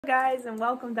Guys, and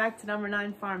welcome back to Number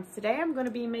 9 Farms. Today I'm going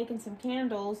to be making some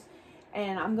candles,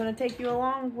 and I'm going to take you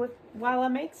along with while I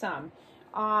make some.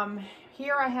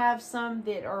 Here I have some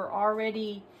that are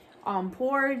already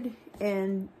poured,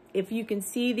 and if you can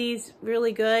see these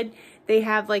really good, they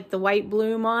have like the white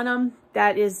bloom on them.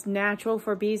 That is natural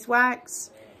for beeswax.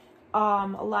 A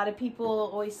lot of people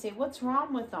always say, what's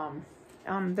wrong with them?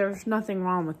 There's nothing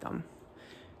wrong with them.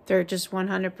 They're just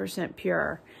 100%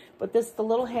 pure. But this is the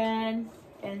little hen.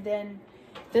 And then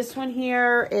this one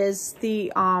here is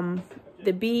the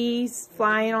bees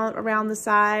flying all around the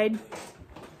side.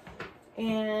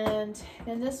 And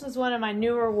this was one of my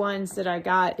newer ones that I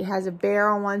got. It has a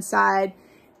bear on one side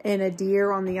and a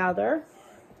deer on the other.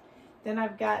 Then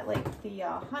I've got like the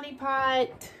honey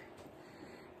pot.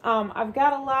 I've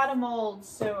got a lot of molds,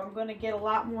 so I'm going to get a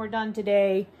lot more done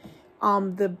today.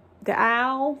 The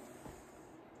owl.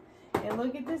 And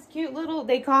look at this cute little,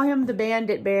 they call him the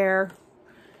bandit bear.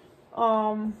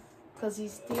 Because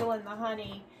he's stealing the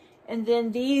honey. And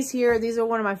then these here, these are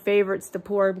one of my favorites to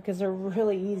pour because they're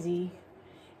really easy.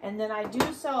 And then I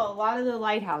do sell a lot of the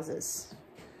lighthouses.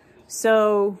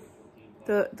 So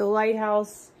the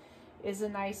lighthouse is a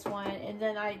nice one. And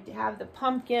then I have the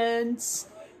pumpkins,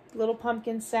 little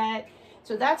pumpkin set.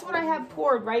 So that's what I have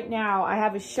poured right now. I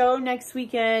have a show next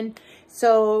weekend,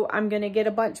 so I'm going to get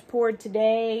a bunch poured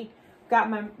today. Got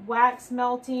my wax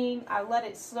melting. I let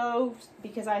it slow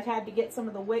because I had to get some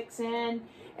of the wicks in.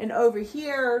 And over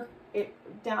here,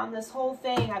 down this whole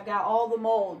thing, I've got all the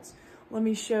molds. Let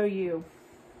me show you.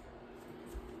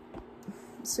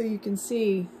 So you can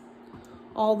see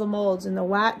all the molds. And the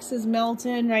wax is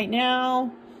melting right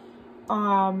now.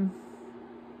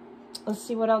 Let's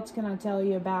see, what else can I tell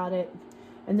you about it?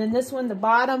 And then this one, the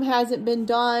bottom hasn't been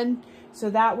done. So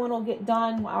that one will get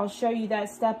done. I'll show you that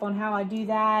step on how I do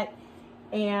that.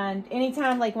 And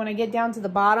anytime, like when I get down to the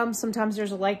bottom, sometimes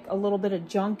there's like a little bit of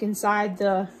junk inside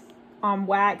the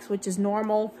wax, which is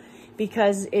normal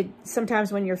because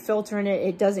sometimes when you're filtering it,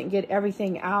 it doesn't get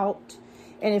everything out.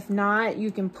 And if not, you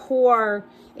can pour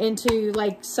into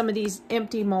like some of these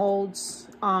empty molds,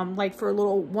 like for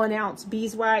little 1 ounce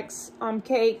beeswax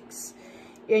cakes,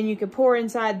 and you could pour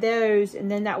inside those, and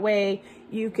then that way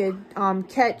you could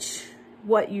catch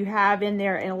what you have in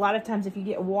there. And a lot of times if you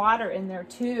get water in there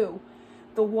too,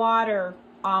 the water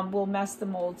will mess the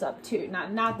molds up too.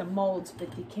 Not the molds,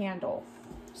 but the candle.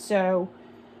 So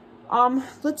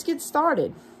let's get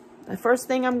started. The first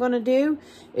thing I'm going to do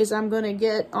is I'm going to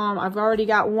get, I've already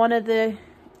got one of the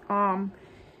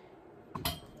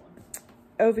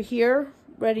over here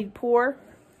ready to pour.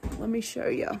 Let me show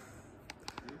you.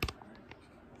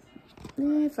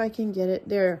 If I can get it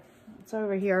there. It's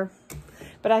over here.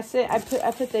 But I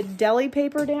put the deli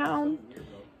paper down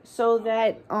so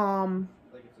that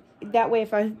that way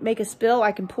if I make a spill,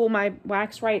 I can pull my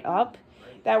wax right up.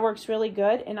 That works really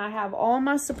good. And I have all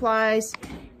my supplies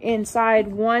inside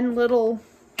one little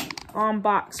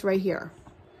box right here.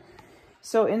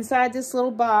 So inside this little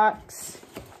box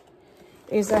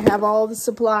is I have all the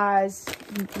supplies,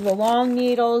 the long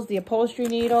needles, the upholstery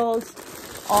needles,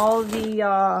 all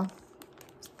the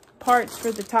parts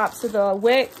for the tops of the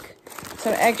wick,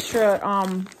 some extra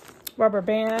rubber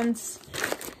bands,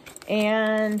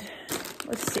 and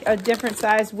let's see, a different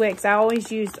size wicks. I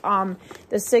always use the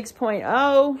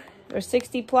 6.0 or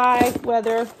 60 ply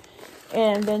weather,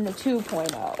 and then the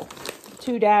 2.0,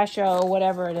 2-0,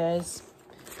 whatever it is.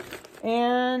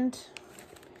 And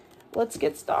let's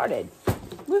get started.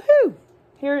 Woohoo!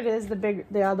 Here it is,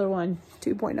 the other one,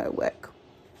 2.0 wick.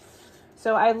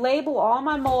 So I label all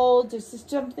my molds. This is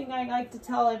something I like to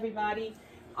tell everybody.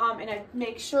 And I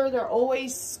make sure they're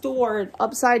always stored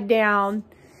upside down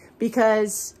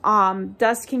because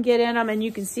dust can get in them, and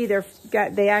you can see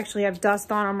they actually have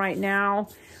dust on them right now.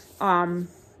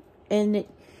 And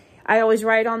I always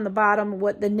write on the bottom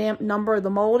what the number of the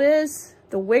mold is,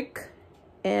 the wick,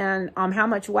 and how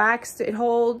much wax it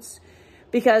holds,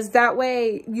 because that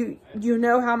way you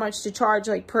know how much to charge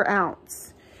like per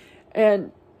ounce.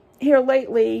 And here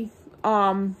lately,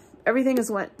 everything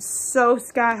has went so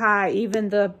sky high. Even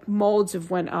the molds have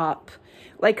went up.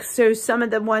 Like, so some of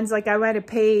the ones, like I might have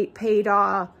paid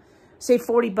say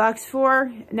 $40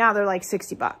 for, now they're like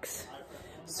 $60.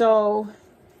 So,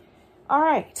 all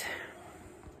right.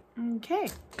 Okay,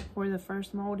 for the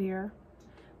first mold here.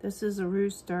 This is a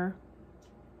rooster.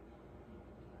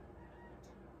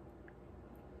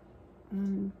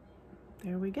 And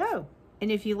there we go.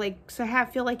 And if you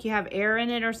feel like you have air in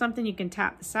it or something, you can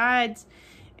tap the sides,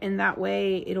 and that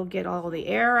way it'll get all the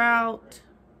air out.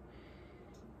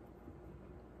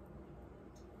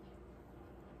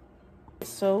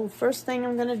 So first thing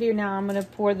I'm gonna do now, I'm gonna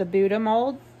pour the Buddha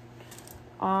mold.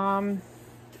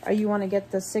 You want to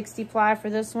get the 60 ply for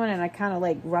this one, and I kind of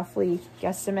like roughly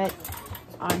guesstimate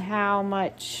on how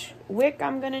much wick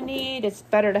I'm gonna need. It's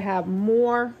better to have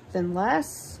more than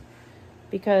less,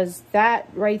 because that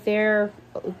right there,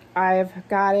 I've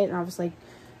got it and I was like,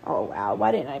 oh wow,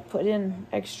 why didn't I put in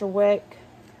extra wick?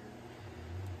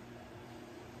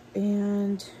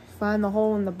 And find the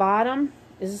hole in the bottom.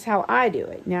 This is how I do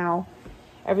it. Now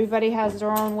everybody has their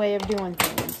own way of doing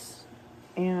things,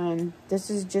 and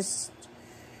this is just,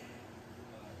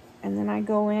 and then I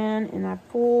go in and I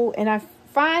pull, and I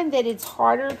find that it's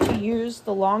harder to use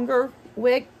the longer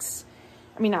wicks.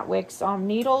 I mean, not wicks,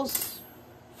 needles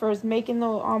for making the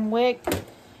wick.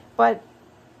 But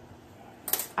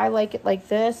I like it like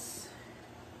this.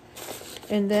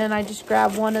 And then I just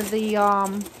grab one of the,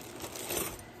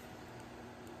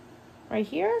 right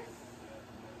here.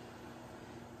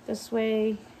 This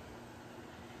way,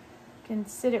 I can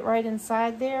sit it right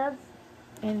inside there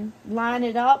and line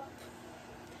it up,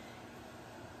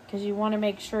 because you want to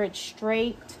make sure it's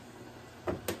straight.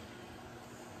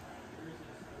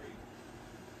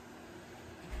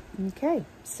 Okay,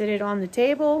 sit it on the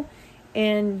table,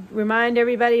 and remind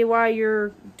everybody while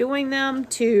you're doing them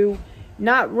to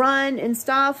not run and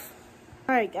stuff.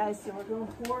 All right, guys, so we're going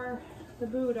to pour the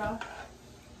Buddha,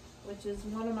 which is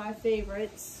one of my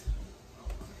favorites.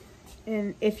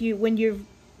 And when you're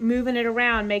moving it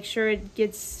around, make sure it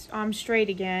gets straight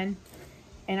again.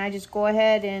 And I just go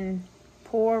ahead and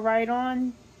pour right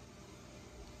on.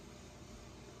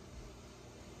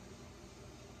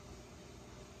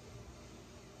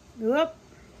 Whoop.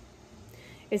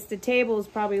 It's the table is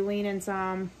probably leaning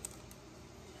some.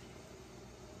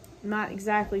 Not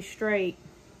exactly straight.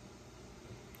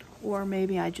 Or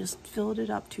maybe I just filled it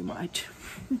up too much.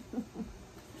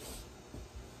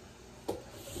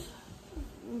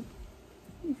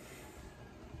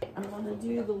 I'm going to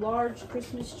do the large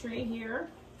Christmas tree here.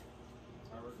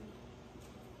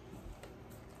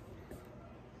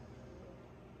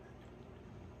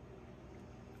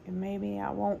 And maybe I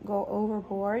won't go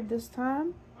overboard this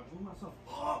time.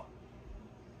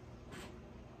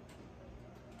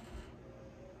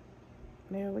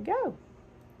 There we go.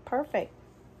 Perfect.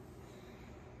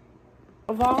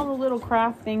 Of all the little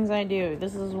craft things I do,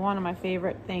 this is one of my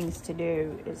favorite things to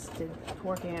do, is to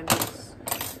pour candles.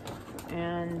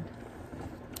 And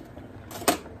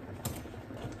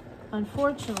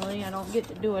unfortunately, I don't get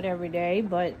to do it every day,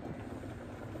 but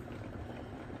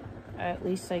at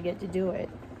least I get to do it.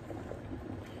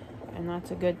 And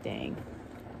that's a good thing.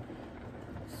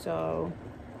 So,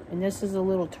 and this is a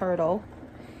little turtle.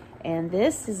 And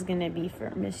this is going to be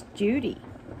for Miss Judy.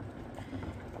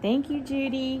 Thank you,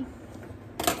 Judy.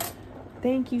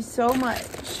 Thank you so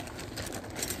much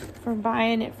for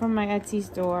buying it from my Etsy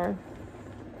store.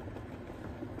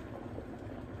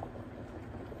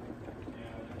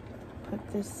 Put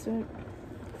this, I'm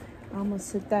going to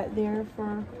sit that there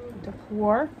for the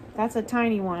pour. That's a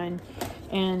tiny one.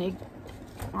 And it,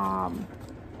 and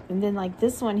then like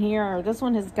this one here, this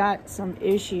one has got some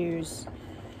issues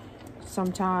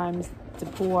sometimes to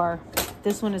pour.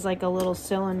 This one is like a little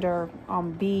cylinder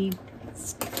bee,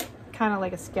 kind of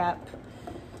like a skep,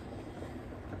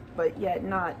 but yet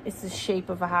not. It's the shape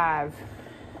of a hive.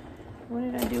 What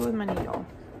did I do with my needle?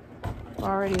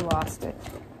 Already lost it.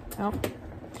 Oh,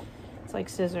 it's like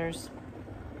scissors.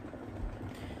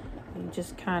 You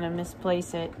just kind of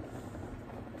misplace it.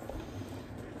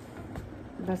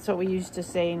 That's what we used to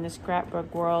say in the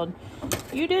scrapbook world.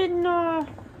 You didn't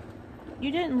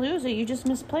lose it, you just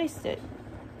misplaced it.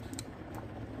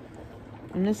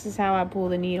 And this is how I pull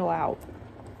the needle out.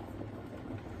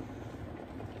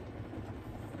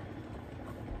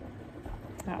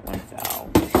 That one fell.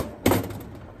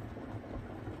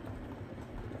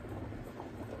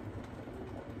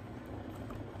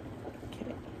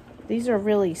 Okay. These are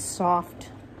really soft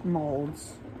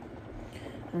molds.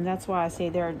 And that's why I say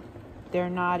they're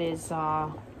not as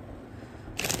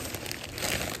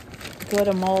good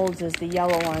a molds as the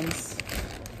yellow ones.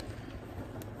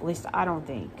 At least I don't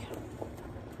think.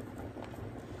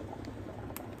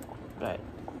 But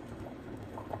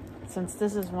since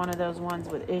this is one of those ones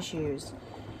with issues,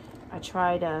 I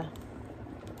try to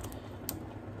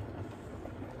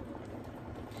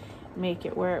make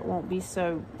it where it won't be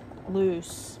so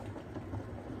loose.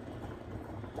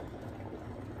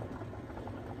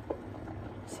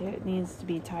 See, it needs to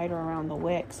be tighter around the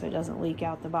wick so it doesn't leak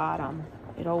out the bottom.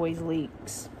 It always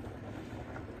leaks.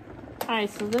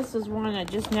 Alright, so this is one I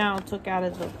just now took out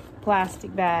of the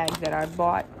plastic bag that I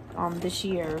bought this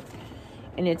year.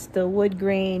 And it's the wood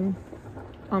grain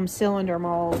cylinder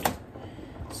mold.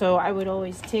 So I would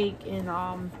always take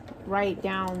and write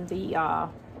down the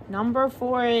number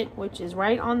for it, which is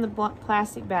right on the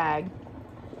plastic bag.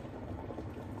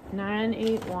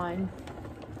 981.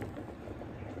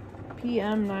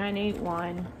 PM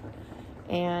 981.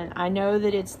 And I know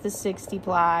that it's the 60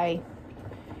 ply.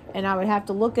 And I would have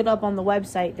to look it up on the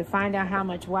website to find out how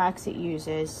much wax it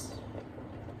uses.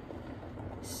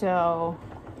 So,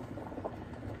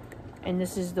 and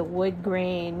this is the wood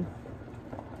grain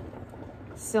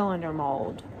cylinder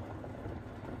mold.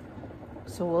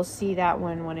 So we'll see that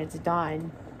one when it's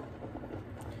done.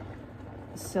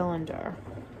 Cylinder.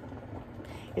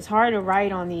 It's hard to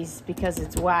write on these because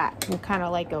it's wax. Kind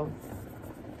of like a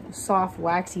soft,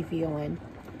 waxy feeling.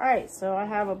 All right, so I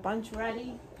have a bunch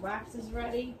ready. Wax is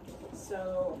ready.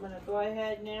 So I'm gonna go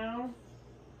ahead now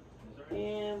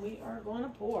and we are going to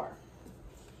pour.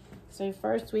 So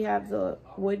first we have the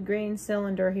wood grain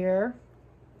cylinder here.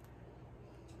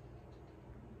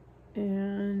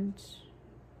 And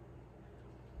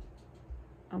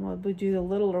I'm going to do the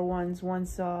littler ones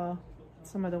once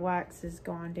some of the wax is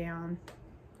gone down.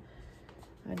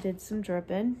 I did some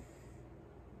dripping.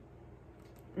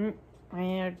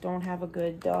 I don't have a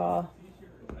good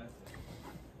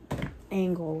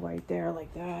angle right there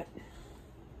like that.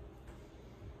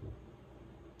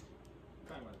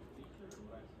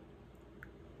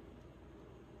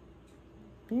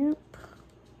 Yep.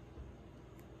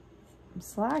 I'm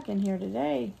slacking here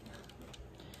today.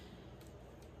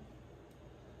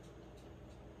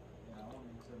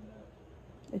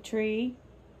 A tree.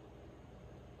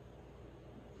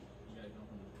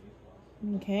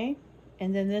 Okay.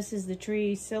 And then this is the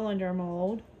tree cylinder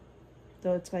mold.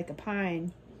 So it's like a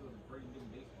pine.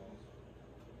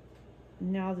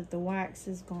 Now that the wax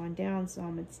has gone down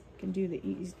some, it can do the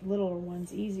littler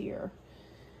ones easier.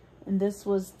 And this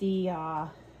was the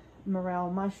morel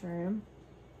mushroom.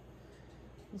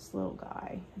 This little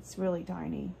guy. It's really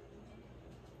tiny.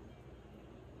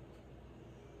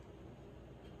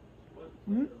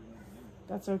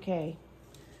 That's okay.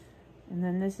 And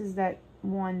then this is that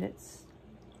one that's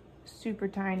super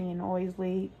tiny and always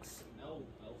leaks.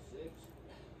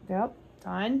 Yep,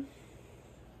 done.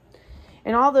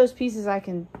 And all those pieces I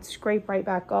can scrape right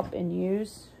back up and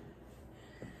use.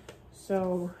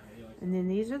 So, and then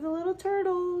these are the little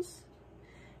turtles.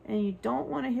 And you don't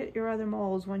want to hit your other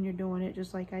molds when you're doing it,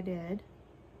 just like I did.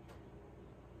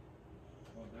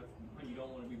 Well, that's when you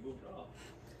don't want to be moved off.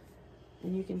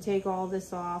 And you can take all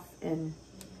this off and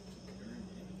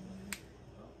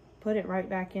put it right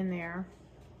back in there.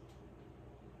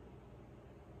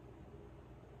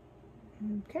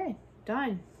 Okay,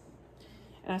 done.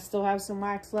 And I still have some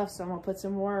wax left, so I'm gonna put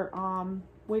some more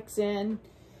wicks in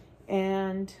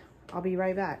and I'll be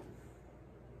right back.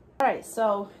 All right,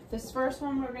 so this first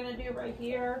one we're gonna do right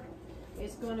here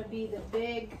is gonna be the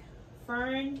big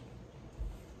fern.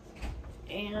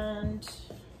 And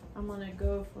I'm gonna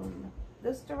go from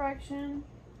this direction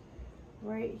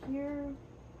right here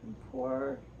and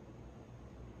pour.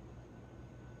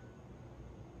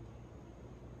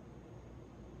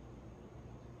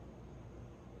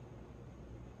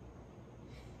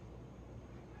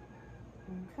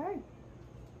 Okay.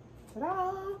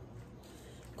 Ta-da!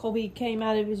 Colby came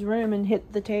out of his room and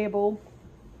hit the table.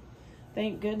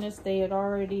 Thank goodness they had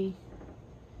already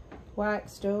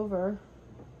waxed over.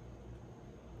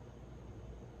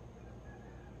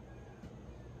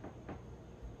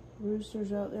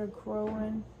 Rooster's out there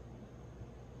crowing.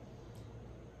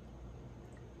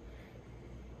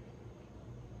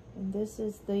 And this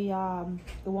is the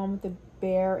one with the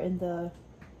bear and the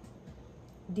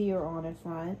deer on it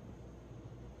front.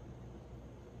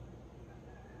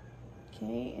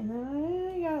 Okay, and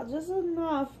then I got just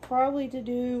enough probably to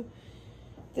do,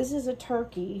 this is a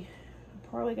turkey.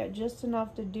 Probably got just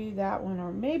enough to do that one,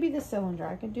 or maybe the cylinder.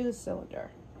 I can do the cylinder.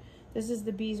 This is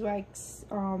the beeswax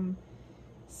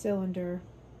cylinder.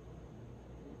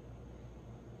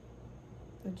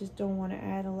 I just don't want to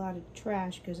add a lot of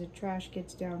trash because the trash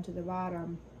gets down to the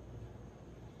bottom.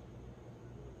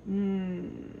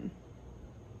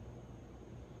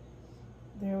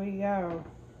 There we go.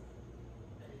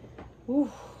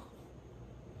 Ooh.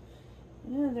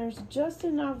 Yeah, there's just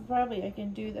enough probably I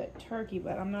can do that turkey,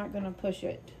 but I'm not going to push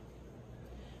it.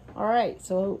 Alright,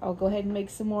 so I'll go ahead and make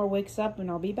some more wicks up and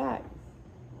I'll be back.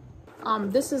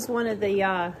 This is one of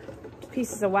the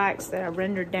pieces of wax that I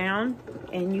rendered down,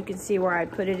 and you can see where I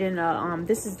put it in a,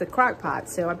 this is the crock pot.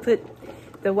 So I put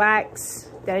the wax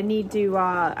that I need to,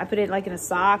 I put it like in a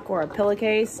sock or a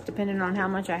pillowcase, depending on how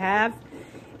much I have.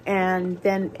 And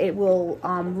then it will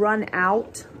run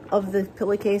out of the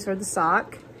pillowcase or the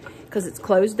sock because it's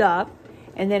closed up,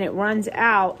 and then it runs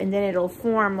out, and then it'll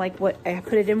form like what I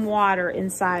put it in water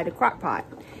inside a crock pot,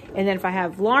 And then if I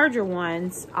have larger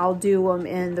ones, I'll do them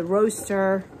in the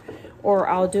roaster, or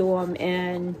I'll do them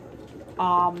in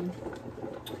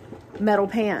metal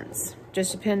pans,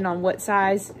 just depending on what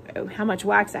size, how much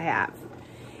wax I have.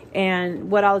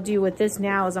 And what I'll do with this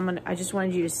now is I just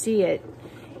wanted you to see it,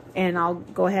 and I'll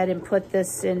go ahead and put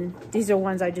this in. These are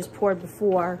ones I just poured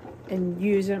before, and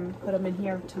use them, put them in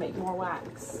here to make more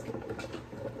wax.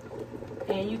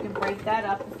 And you can break that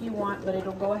up if you want, but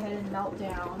it'll go ahead and melt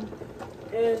down.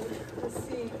 And let's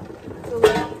see, so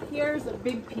like, here's a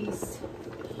big piece.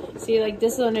 See, like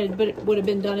this one would have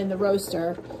been done in the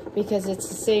roaster because it's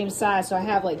the same size. So I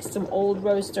have like some old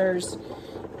roasters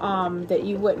that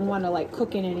you wouldn't want to like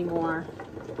cook in anymore.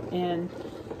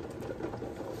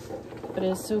 But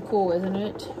it's so cool, isn't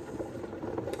it?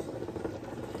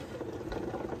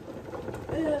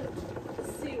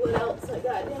 Let's see what else I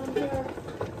got down here.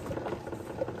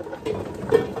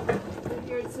 And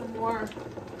here's some more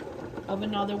of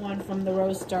another one from the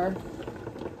roaster.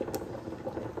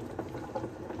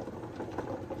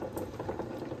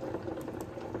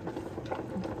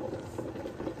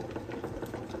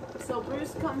 So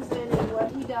Bruce comes in, and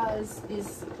what he does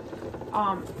is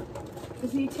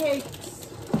he takes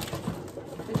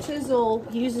a chisel,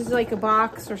 he uses like a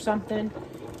box or something,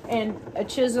 and a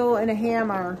chisel and a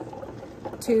hammer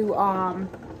to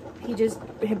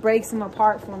he breaks them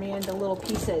apart for me into little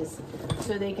pieces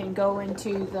so they can go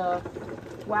into the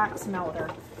wax melter.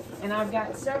 And I've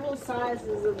got several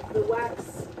sizes of the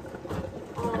wax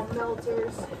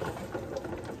melters,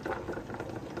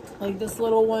 like this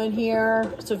little one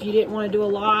here, so if you didn't want to do a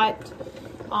lot,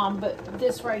 but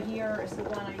this right here is the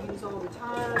one I use all the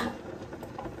time.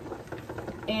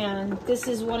 And this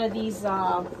is one of these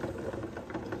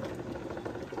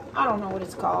I don't know what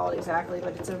it's called exactly,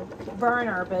 but it's a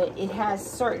burner, but it has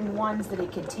certain ones that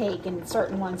it can take and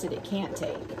certain ones that it can't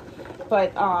take.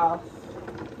 But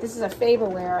this is a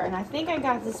Faberware, and I think I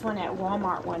got this one at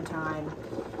Walmart one time.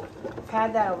 I've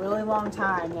had that a really long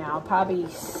time now, probably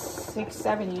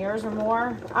 6-7 years or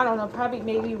more. I don't know, probably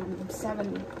maybe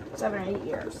 7 or 8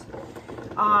 years.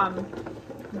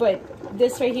 But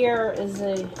this right here is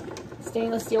a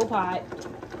stainless steel pot,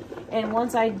 and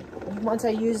once I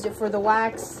used it for the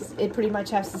wax, it pretty much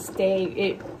has to stay.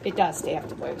 It does have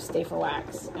to stay for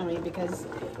wax. I mean, because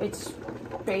it's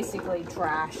basically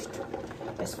trashed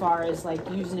as far as like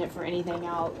using it for anything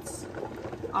else.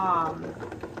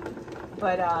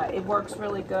 But it works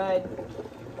really good.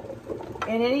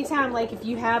 And anytime, like if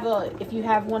you have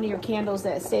one of your candles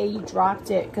that say you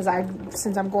dropped it, because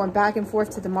since I'm going back and forth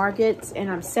to the markets and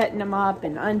I'm setting them up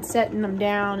and unsetting them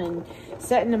down and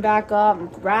setting them back up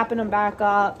and wrapping them back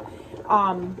up,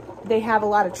 they have a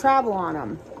lot of travel on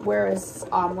them. Whereas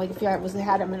like if you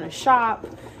had them in a shop,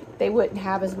 they wouldn't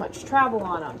have as much travel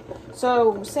on them.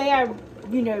 So say I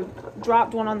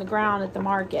dropped one on the ground at the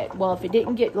market. Well, if it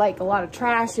didn't get like a lot of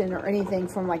trash in or anything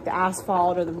from like the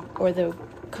asphalt or the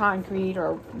concrete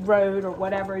or road or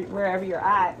whatever, wherever you're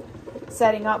at,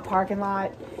 setting up parking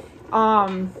lot,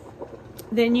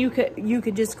 then you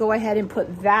could just go ahead and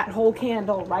put that whole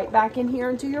candle right back in here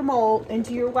into your mold,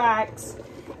 into your wax,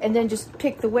 and then just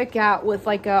pick the wick out with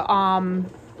like a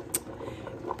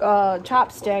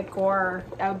chopstick or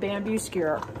a bamboo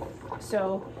skewer.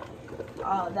 So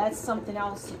that's something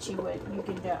else that you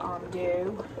can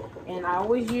do. And I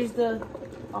always use the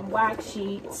wax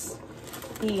sheets,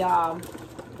 the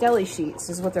deli sheets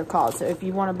is what they're called. So if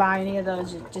you want to buy any of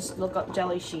those, just look up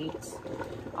deli sheets,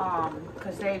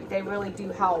 because they really do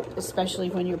help, especially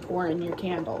when you're pouring your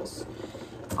candles.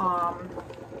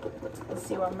 Let's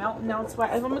see what melts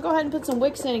wax. I'm gonna go ahead and put some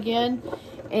wicks in again.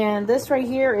 And this right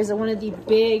here is one of the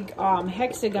big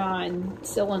hexagon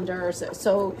cylinders.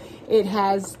 So it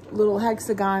has little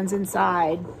hexagons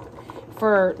inside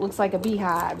for, looks like a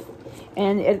beehive.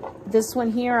 And this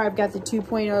one here, I've got the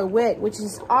 2.0 wick, which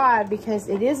is odd because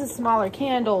it is a smaller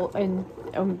candle in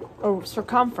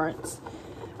circumference.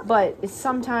 But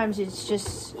sometimes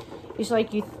it's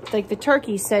like the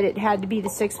turkey said it had to be the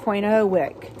 6.0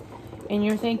 wick. And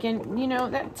you're thinking,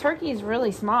 that turkey is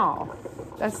really small.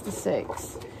 That's the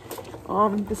 6.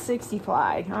 The 60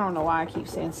 ply. I don't know why I keep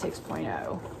saying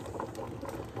 6.0.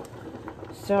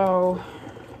 So,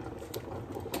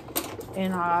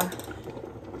 and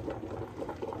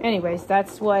anyways,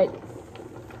 that's what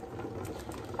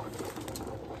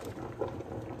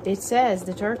it says,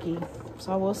 the turkey.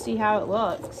 So we'll see how it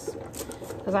looks,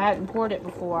 because I hadn't poured it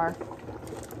before.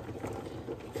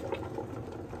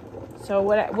 So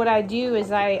what I do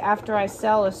is after I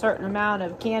sell a certain amount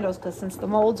of candles, because since the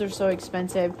molds are so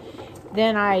expensive,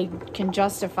 then I can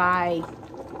justify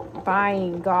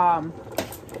buying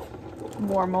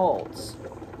more molds.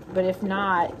 But if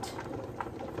not,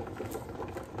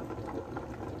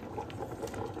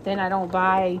 then I don't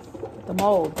buy the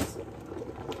molds.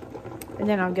 And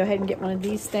then I'll go ahead and get one of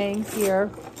these things here.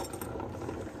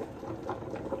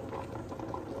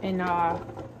 And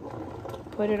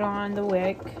put it on the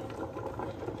wick.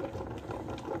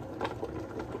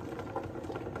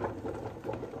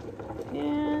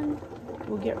 And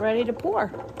we'll get ready to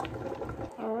pour.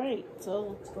 Alright, so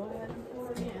let's go ahead and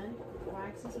pour it in. The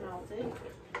wax is melted.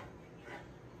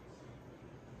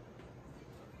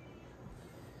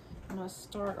 I'm going to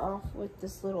start off with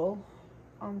this little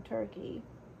turkey.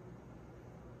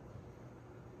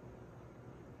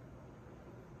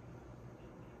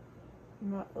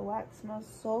 The wax smells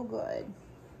so good.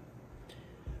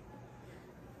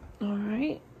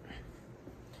 Alright.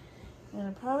 And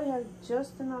I probably have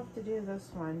just enough to do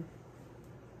this one.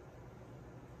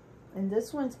 And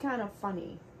this one's kind of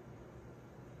funny.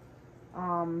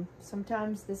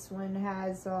 Sometimes this one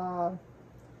has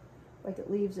like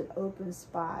it leaves an open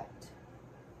spot.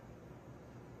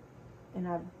 And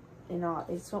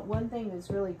it's one thing that's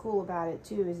really cool about it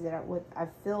too is that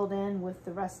I've filled in with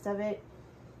the rest of it,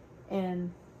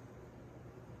 and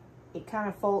it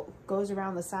kind of goes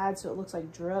around the side so it looks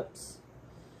like drips,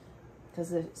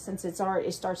 because since it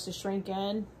starts to shrink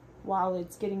in while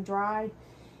it's getting dry,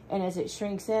 and as it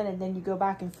shrinks in and then you go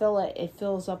back and fill it, it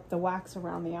fills up the wax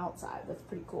around the outside. That's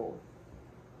pretty cool.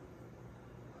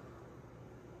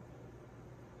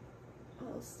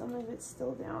 Oh, some of it's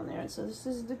still down there. So this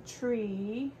is the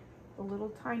tree, the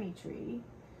little tiny tree.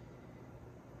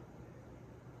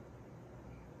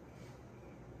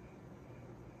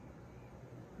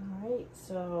 Alright,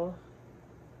 so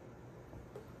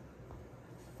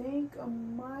I think I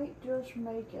might just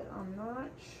make it. I'm not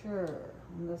sure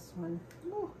on this one.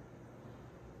 Ooh,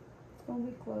 it's gonna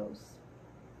be close.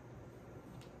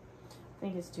 I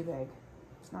think it's too big.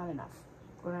 It's not enough.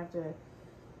 I'm gonna have to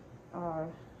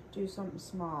do something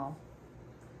small.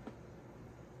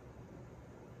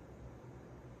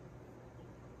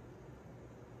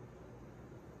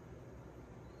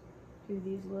 Do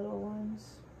these little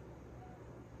ones.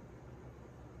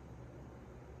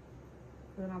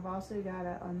 Then I've also got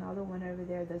another one over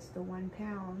there that's the 1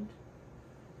 pound.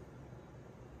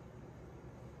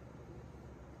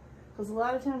 Because a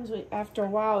lot of times after a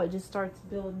while it just starts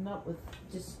building up with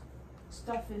just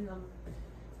stuff in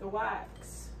the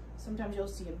wax. Sometimes you'll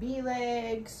see a bee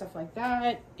leg, stuff like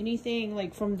that. Anything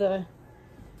like from the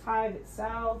hive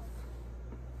itself.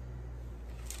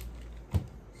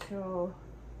 So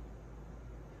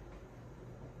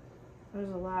there's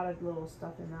a lot of little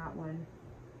stuff in that one.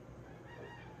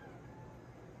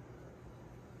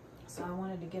 So I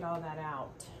wanted to get all that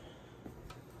out.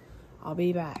 I'll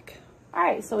be back. All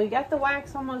right, so we got the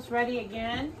wax almost ready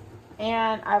again.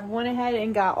 And I went ahead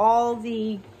and got all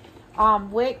the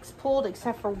wicks pulled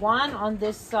except for one on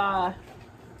this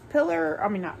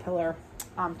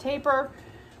taper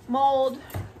mold.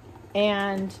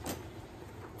 And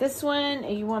this one,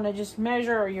 you want to just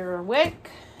measure your wick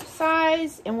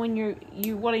size. And when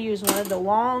you want to use one of the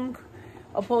long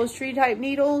upholstery type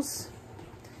needles.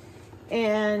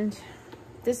 And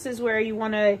this is where you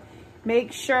want to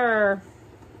make sure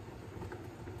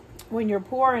when you're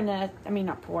pouring it,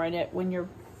 when you're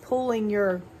pulling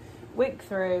your wick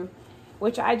through,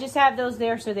 which I just have those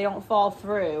there so they don't fall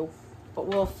through, but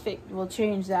we'll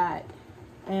change that.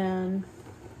 And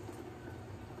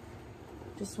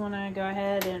just want to go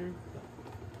ahead and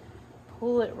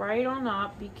pull it right on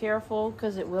up. Be careful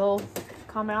because it will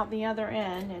come out the other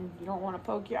end and you don't want to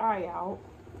poke your eye out.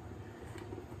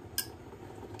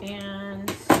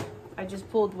 And I just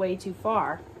pulled way too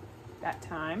far that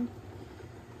time.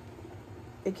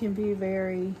 It can be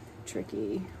very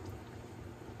tricky.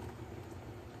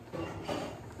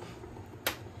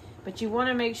 But you want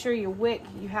to make sure you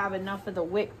have enough of the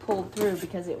wick pulled through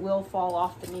because it will fall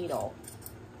off the needle.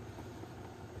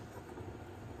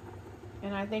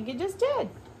 And I think it just did.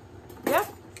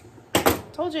 Yep.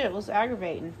 Told you it was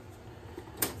aggravating.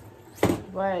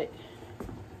 But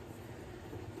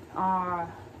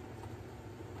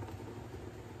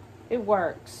it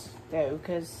works though,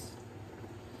 because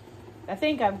I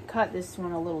think I've cut this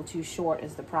one a little too short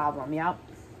is the problem. Yep,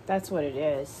 that's what it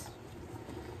is.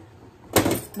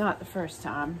 Not the first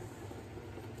time,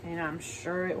 and I'm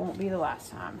sure it won't be the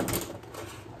last time.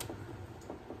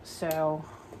 So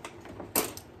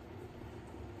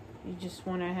you just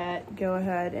want to go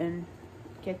ahead and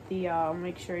get the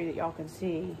make sure that y'all can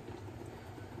see,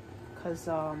 because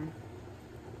I'm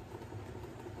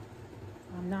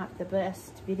not the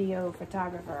best video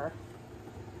photographer,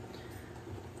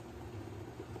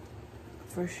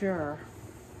 for sure.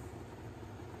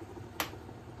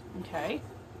 Okay.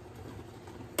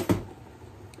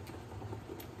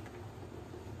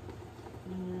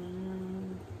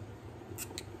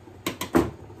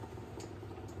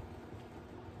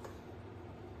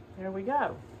 there we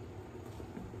go.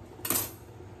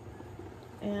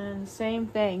 And same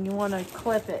thing, you want to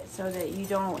clip it so that you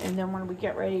don't, and then when we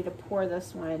get ready to pour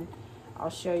this one,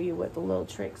 I'll show you what the little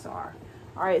tricks are.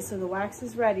 All right, so the wax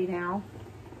is ready now.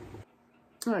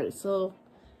 All right, so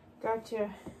I'm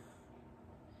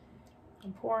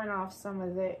pouring off some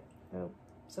of it,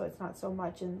 so it's not so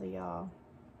much in the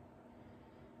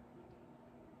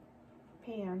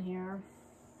pan here.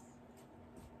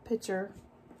 Pitcher.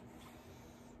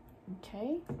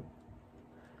 Okay.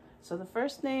 So the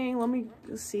first thing, let me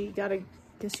see,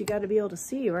 guess you gotta be able to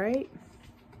see, right?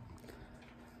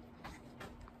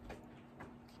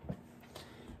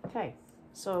 Okay,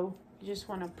 so you just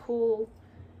wanna pull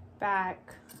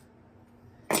back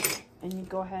and you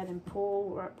go ahead and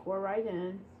pour right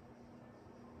in.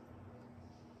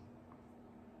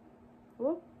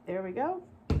 Whoop, there we go.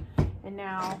 And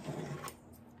now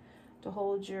to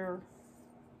hold your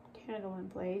candle in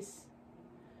place,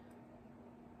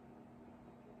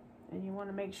 and you want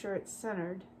to make sure it's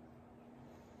centered.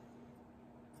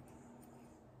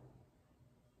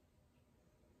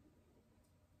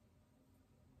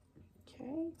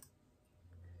 Okay.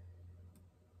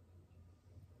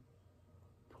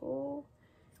 Pull.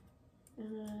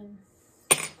 And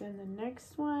then the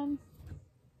next one.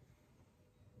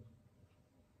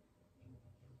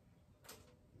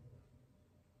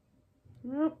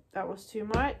 Nope, that was too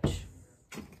much.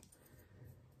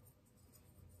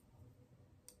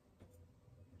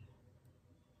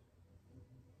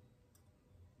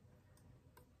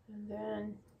 And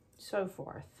then so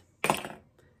forth.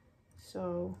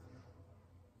 So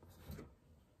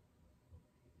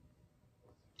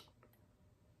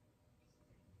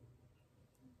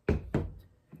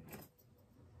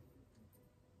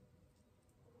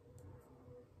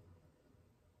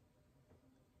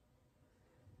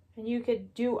and you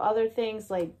could do other things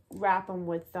like wrap them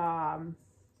with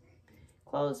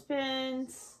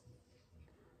clothespins,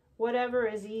 whatever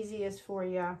is easiest for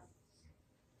you.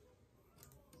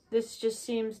 This just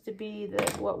seems to be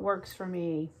what works for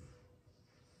me.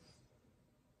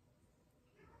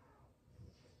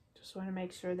 Just want to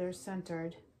make sure they're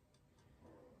centered.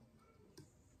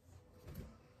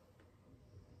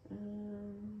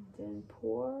 And then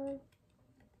pour.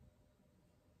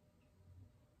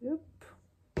 Oop.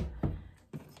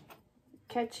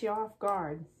 Catch you off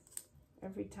guard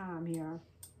every time here.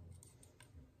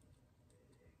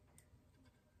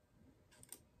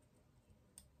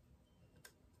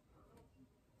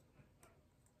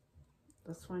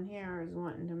 This one here is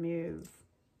wanting to move.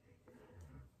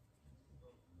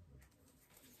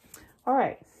 All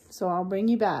right, so I'll bring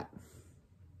you back.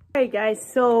 All right, guys,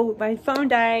 so my phone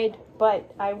died,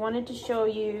 but I wanted to show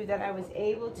you that I was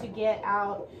able to get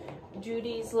out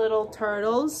Judy's little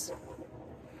turtles.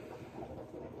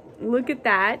 Look at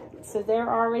that. So they're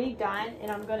already done, and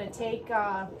I'm going to take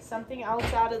something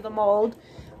else out of the mold.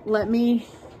 Let me,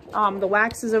 the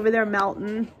wax is over there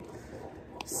melting.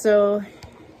 So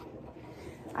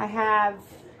I have,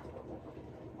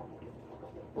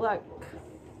 look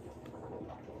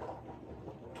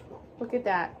at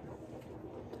that.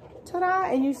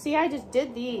 Ta-da! And you see, I just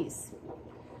did these.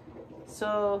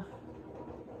 So,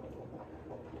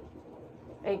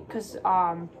 because,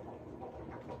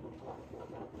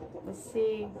 let's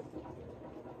see,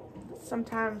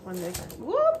 sometimes when they,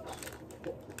 whoop,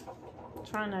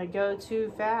 trying to go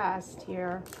too fast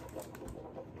here.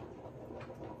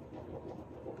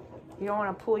 You don't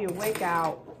want to pull your wick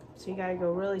out, so you got to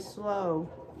go really slow.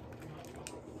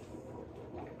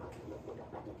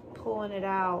 Pulling it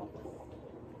out.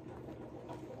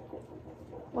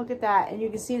 Look at that, and you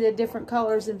can see the different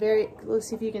colors and let's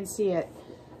see if you can see it.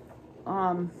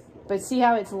 But see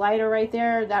how it's lighter right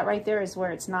there? That right there is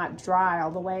where it's not dry all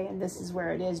the way, and this is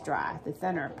where it is dry, the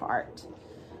thinner part.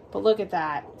 But look at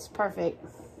that, it's perfect.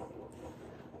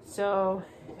 So,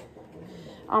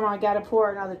 I gotta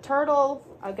pour another turtle.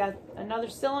 I got another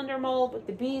cylinder mold with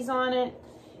the bees on it,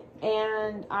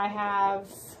 and I have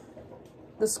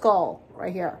the skull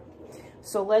right here.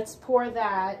 So let's pour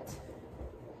that.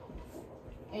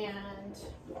 And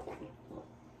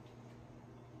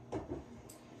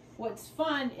what's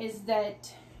fun is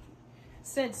that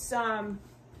since my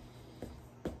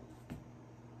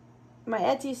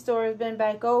Etsy store has been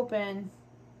back open,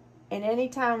 and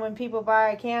anytime when people buy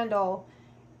a candle,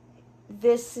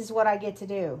 this is what I get to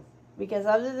do. Because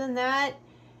other than that,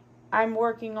 I'm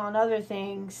working on other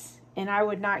things and I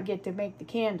would not get to make the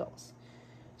candles.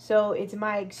 So it's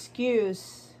my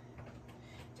excuse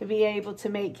to be able to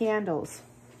make candles.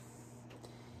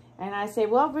 And I say,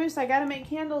 well, Bruce, I got to make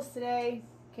candles today.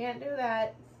 Can't do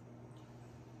that.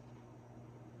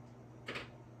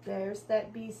 There's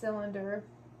that bee cylinder.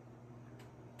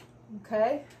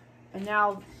 Okay, and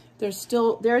now there's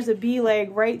a bee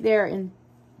leg right there, and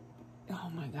oh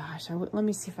my gosh, let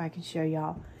me see if I can show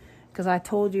y'all, because I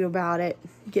told you about it,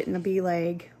 getting the bee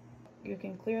leg. You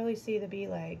can clearly see the bee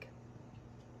leg.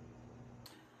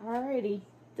 Alrighty,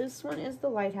 this one is the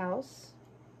lighthouse.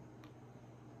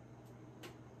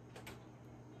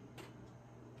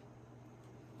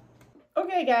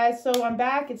 Okay guys, so I'm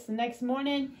back. It's the next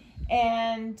morning,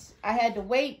 and I had to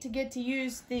wait to get to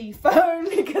use the phone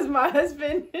because my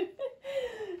husband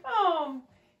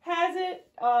has it,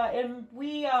 and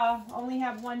we only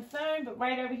have one phone. But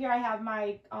right over here I have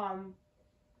my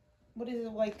what is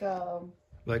it, like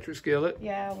electric skillet?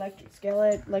 Yeah, electric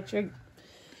skillet, electric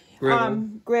griddle.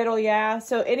 Griddle, yeah.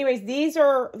 So anyways, these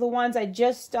are the ones I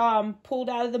just pulled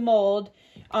out of the mold,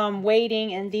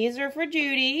 waiting, and these are for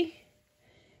Judy.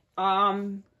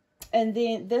 And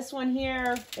then this one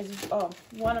here is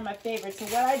one of my favorites. So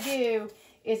what I do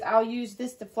is I'll use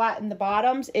this to flatten the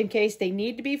bottoms in case they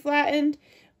need to be flattened.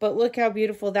 But look how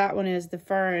beautiful that one is, the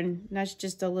fern. And that's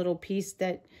just a little piece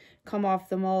that come off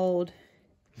the mold.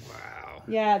 Wow.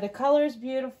 Yeah, the color's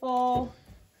beautiful.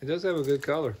 It does have a good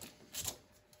color.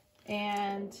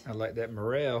 And I like that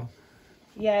morel.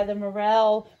 Yeah, the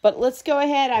morel. But let's go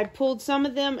ahead. I pulled some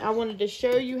of them. I wanted to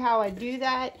show you how I do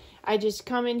that. I just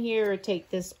come in here,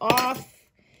 take this off,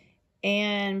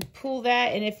 and pull that.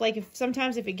 And if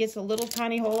sometimes if it gets a little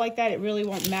tiny hole like that, it really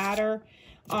won't matter.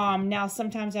 Now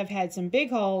sometimes I've had some big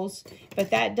holes,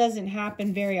 but that doesn't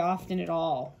happen very often at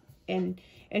all. And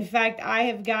in fact, I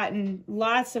have gotten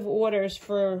lots of orders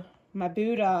for my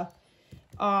Buddha.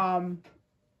 I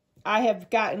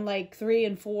have gotten like 3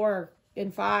 and 4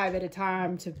 and 5 at a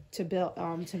time to build,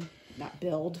 not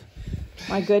build.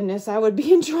 My goodness, I would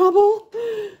be in trouble.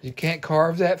 You can't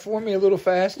carve that for me a little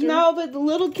faster? No, but the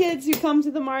little kids who come to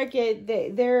the market,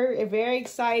 they're very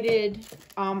excited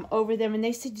over them. And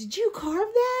they said, "Did you carve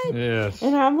that?" Yes.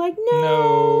 And I'm like,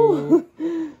 no.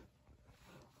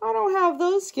 I don't have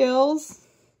those skills.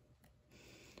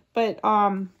 But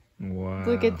wow.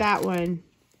 Look at that one.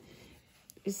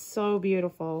 It's so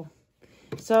beautiful.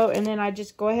 So, and then I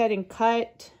just go ahead and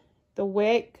cut the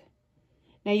wick.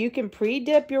 Now, you can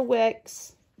pre-dip your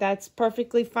wicks. That's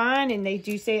perfectly fine, and they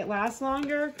do say it lasts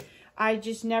longer. I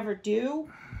just never do.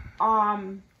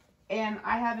 And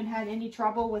I haven't had any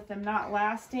trouble with them not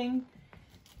lasting.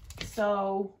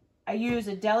 So, I use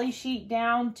a deli sheet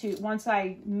down to once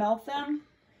I melt them,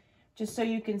 just so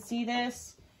you can see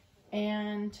this.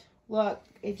 And look,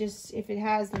 if it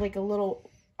has like a little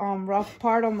rough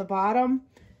part on the bottom,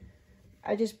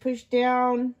 I just push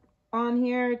down on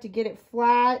here to get it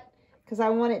flat, because I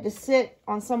want it to sit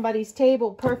on somebody's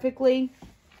table perfectly.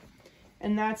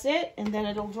 And that's it. And then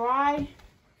it'll dry,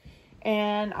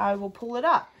 and I will pull it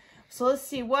up. So let's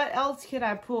see, what else can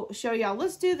I show y'all?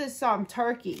 Let's do this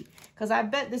turkey, because I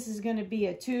bet this is going to be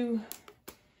a 2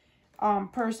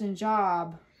 person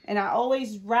job. And I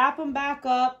always wrap them back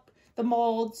up, the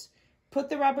molds, put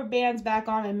the rubber bands back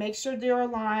on, and make sure they're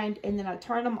aligned, and then I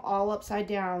turn them all upside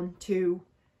down to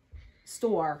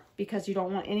store, because you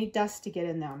don't want any dust to get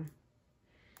in them.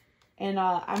 And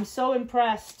I'm so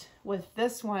impressed with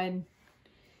this one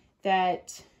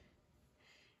that,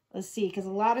 let's see, because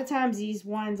a lot of times these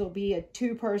ones will be a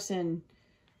 2 person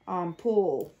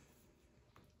pull,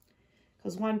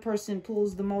 because one person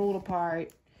pulls the mold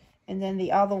apart, and then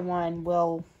the other one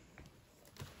will,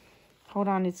 hold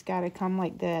on, it's got to come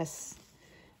like this.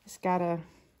 It's got to,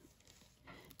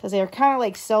 because they're kind of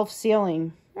like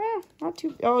self-sealing. Not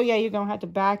too, oh yeah, you're going to have to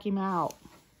back him out.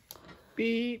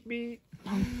 Beep, beep.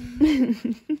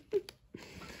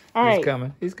 All right. He's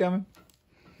coming. He's coming.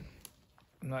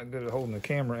 I'm not good at holding the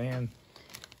camera in.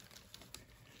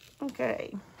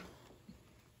 Okay.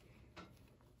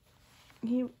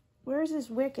 Where's his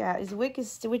wick at? His wick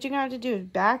is, what you're going to have to do is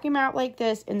back him out like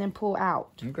this and then pull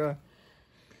out. Okay.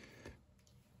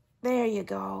 There you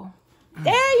go.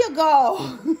 There you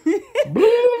go.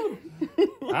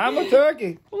 I'm a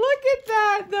turkey. Look at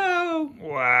that, though.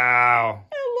 Wow.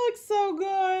 It looks so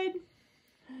good.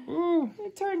 Ooh.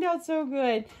 It turned out so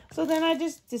good. So then I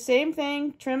just, the same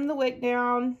thing, trim the wick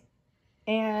down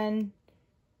and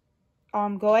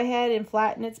go ahead and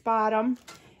flatten its bottom.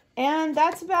 And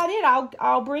that's about it.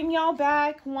 I'll bring y'all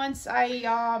back once I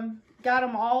got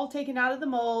them all taken out of the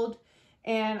mold,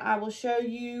 and I will show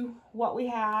you what we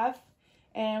have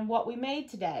and what we made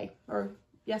today or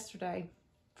yesterday.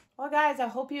 Well, guys, I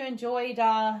hope you enjoyed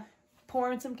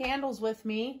pouring some candles with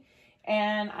me.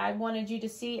 And I wanted you to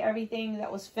see everything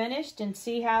that was finished and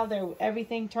see how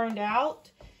everything turned out.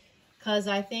 Because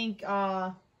I think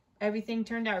everything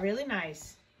turned out really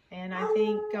nice. And I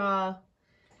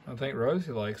think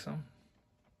Rosie likes them.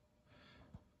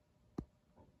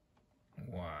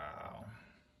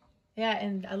 Yeah,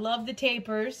 and I love the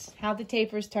tapers, how the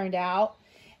tapers turned out.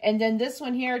 And then this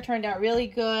one here turned out really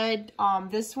good.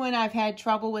 This one I've had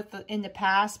trouble with in the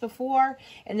past before.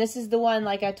 And this is the one,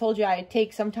 like I told you, I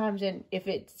take sometimes, and if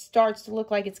it starts to look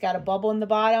like it's got a bubble in the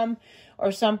bottom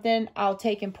or something, I'll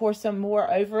take and pour some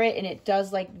more over it. And it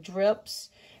does like drips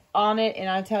on it. And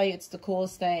I tell you, it's the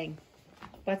coolest thing.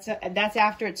 But that's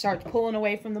after it starts pulling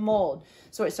away from the mold.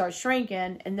 So it starts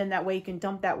shrinking. And then that way you can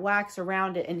dump that wax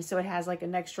around it. And so it has like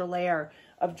an extra layer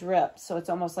of drip. So it's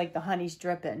almost like the honey's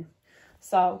dripping.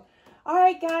 So, all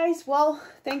right, guys. Well,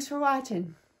 thanks for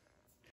watching.